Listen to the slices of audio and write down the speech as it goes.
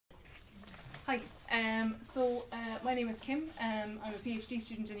Hi, my name is Kim. I'm a PhD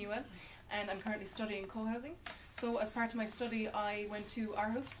student in UL and I'm currently studying cohousing. So as part of my study I went to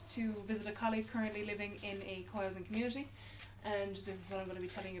Aarhus to visit a colleague currently living in a cohousing community, and this is what I'm going to be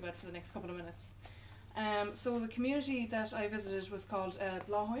telling you about for the next couple of minutes. So the community that I visited was called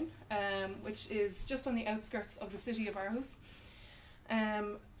Cohousing, which is just on the outskirts of the city of Aarhus.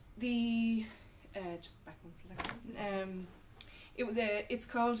 Just back one for a second. It's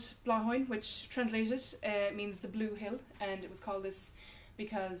called Cohousing, which translated means the Blue Hill, and it was called this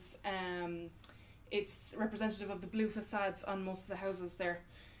because it's representative of the blue facades on most of the houses there.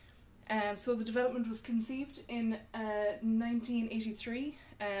 So the development was conceived in 1983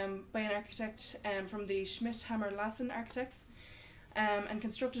 by an architect from the Schmidt-Hammer-Lassen architects, and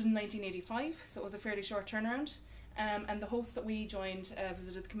constructed in 1985, so it was a fairly short turnaround. And the host that we joined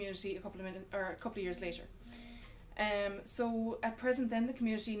visited the community a couple of years later. So at present then the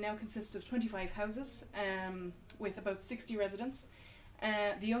community now consists of 25 houses with about 60 residents.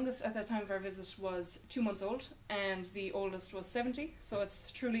 The youngest at that time of our visit was 2 months old and the oldest was 70, so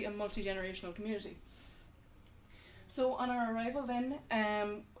it's truly a multi-generational community. So on our arrival then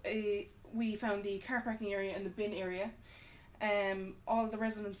we found the car parking area and the bin area. All the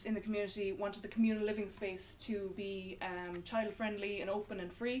residents in the community wanted the communal living space to be child friendly and open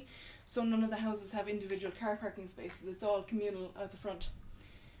and free, so none of the houses have individual car parking spaces, it's all communal at the front.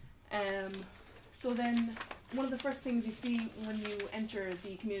 So then one of the first things you see when you enter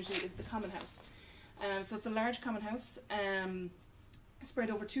the community is the common house. So it's a large common house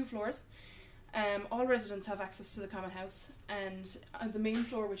spread over 2 floors. All residents have access to the common house, and on the main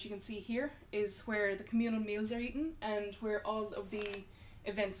floor, which you can see here, is where the communal meals are eaten and where all of the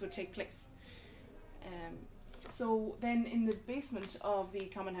events would take place. So then in the basement of the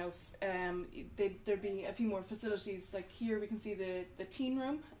common house there'd be a few more facilities. Like here we can see the teen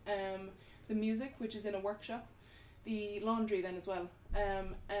room, the music, which is in a workshop, the laundry then as well,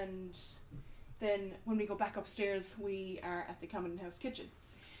 and then when we go back upstairs we are at the common house kitchen.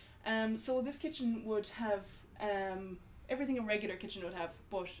 So this kitchen would have everything a regular kitchen would have,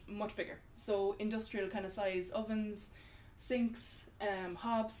 but much bigger. So industrial kind of size ovens, sinks,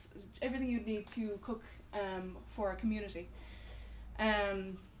 hobs, everything you'd need to cook for a community.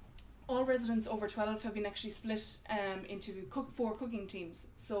 All residents over 12 have been actually split into 4 cooking teams.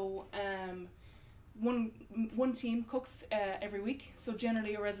 So one team cooks every week. So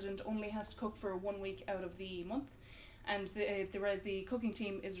generally a resident only has to cook for 1 week out of the month. And the cooking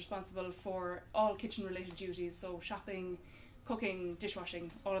team is responsible for all kitchen related duties, so shopping, cooking,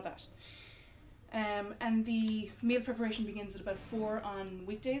 dishwashing, all of that. And the meal preparation begins at about 4 on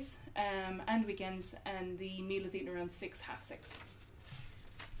weekdays and weekends, and the meal is eaten around 6, half 6.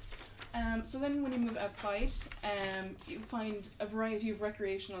 So then when you move outside, you find a variety of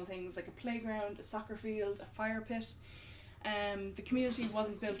recreational things like a playground, a soccer field, a fire pit. The community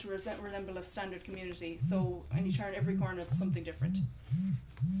wasn't built to resemble a standard community, so when you turn every corner it's something different.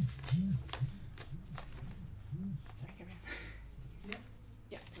 Sorry, carry on.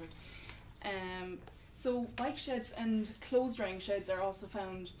 Yeah, good. So bike sheds and clothes drying sheds are also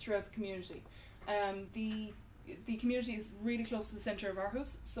found throughout the community. The community is really close to the centre of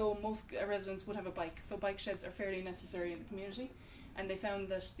Aarhus, so most residents would have a bike, so bike sheds are fairly necessary in the community. And they found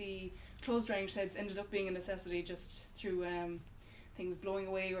that the clothes drying sheds ended up being a necessity just through things blowing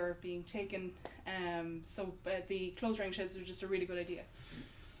away or being taken. So the clothes drying sheds are just a really good idea.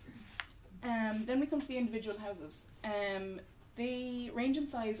 Then we come to the individual houses. They range in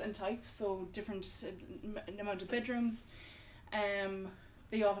size and type, so different amount of bedrooms.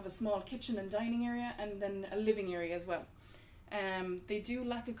 They all have a small kitchen and dining area, and then a living area as well. They do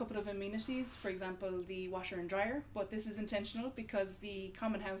lack a couple of amenities, for example the washer and dryer, but this is intentional because the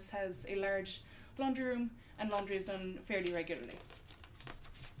common house has a large laundry room and laundry is done fairly regularly.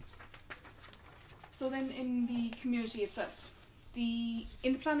 So then in the community itself, in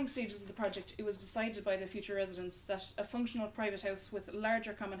the planning stages of the project it was decided by the future residents that a functional private house with a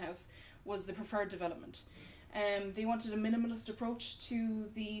larger common house was the preferred development. They wanted a minimalist approach to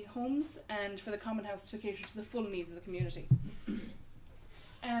the homes and for the common house to cater to the full needs of the community.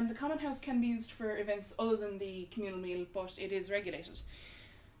 The common house can be used for events other than the communal meal, but it is regulated.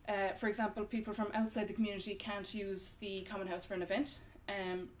 For example, people from outside the community can't use the common house for an event.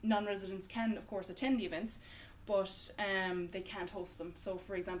 Non-residents can of course attend the events, but they can't host them. So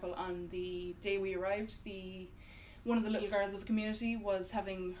for example, on the day we arrived, one of the little girls of the community was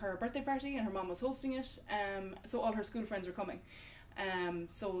having her birthday party and her mom was hosting it, so all her school friends were coming.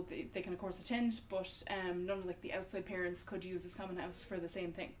 So they can of course attend, but none of the outside parents could use this common house for the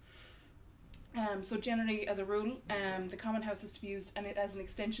same thing. So generally, as a rule, the common house is to be used as an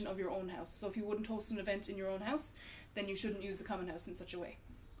extension of your own house. So if you wouldn't host an event in your own house, then you shouldn't use the common house in such a way.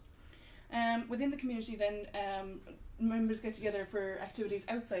 Within the community then, members get together for activities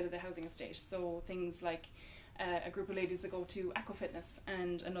outside of the housing estate. So things like a group of ladies that go to aqua fitness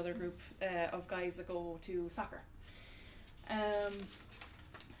and another group of guys that go to soccer.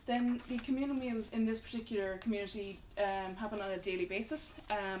 Then the communal meals in this particular community happen on a daily basis,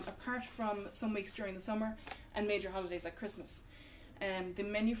 apart from some weeks during the summer and major holidays like Christmas. The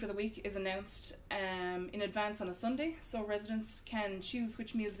menu for the week is announced in advance on a Sunday, so residents can choose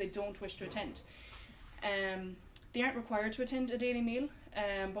which meals they don't wish to attend. They aren't required to attend a daily meal,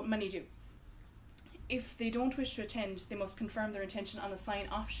 but many do. If they don't wish to attend, they must confirm their intention on a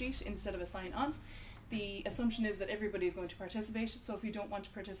sign-off sheet instead of a sign-on. The assumption is that everybody is going to participate, so if you don't want to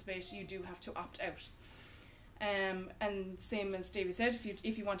participate, you do have to opt out. And same as Davy said,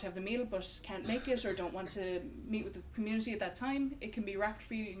 if you want to have the meal but can't make it or don't want to meet with the community at that time, it can be wrapped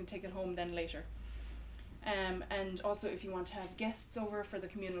for you, you can take it home then later. And also if you want to have guests over for the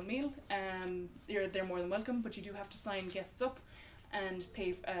communal meal, they're more than welcome, but you do have to sign guests up and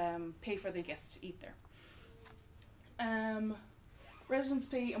pay for the guest to eat there. Residents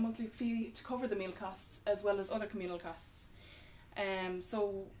pay a monthly fee to cover the meal costs as well as other communal costs.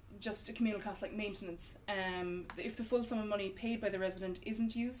 So just a communal cost like maintenance. If the full sum of money paid by the resident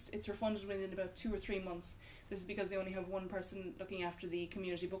isn't used, it's refunded within about 2 or 3 months. This is because they only have one person looking after the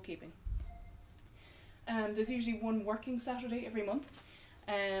community bookkeeping. There's usually one working Saturday every month.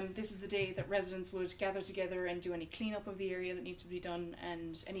 This is the day that residents would gather together and do any clean-up of the area that needs to be done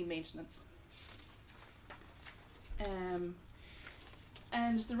and any maintenance.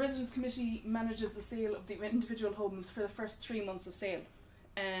 And the Residents Committee manages the sale of the individual homes for the first 3 months of sale.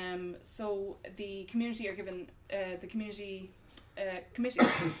 So the community are given, the community committee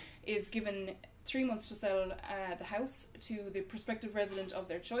is given 3 months to sell the house to the prospective resident of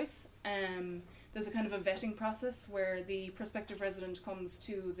their choice. There's a kind of a vetting process where the prospective resident comes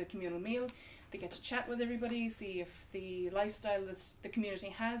to the communal meal. They get to chat with everybody, see if the lifestyle that the community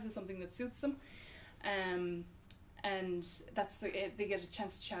has is something that suits them. And they get a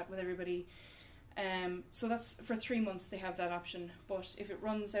chance to chat with everybody. So that's for 3 months they have that option, but if it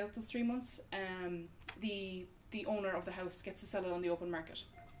runs out those 3 months, the owner of the house gets to sell it on the open market.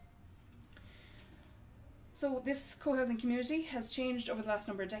 So this co-housing community has changed over the last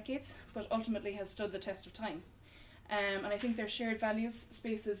number of decades, but ultimately has stood the test of time. And I think their shared values,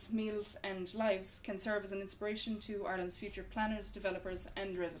 spaces, meals and lives can serve as an inspiration to Ireland's future planners, developers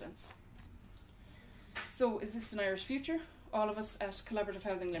and residents. So is this an Irish future? All of us at Collaborative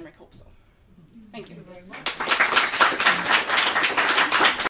Housing Limerick hope so. Thank you. Thank you very much.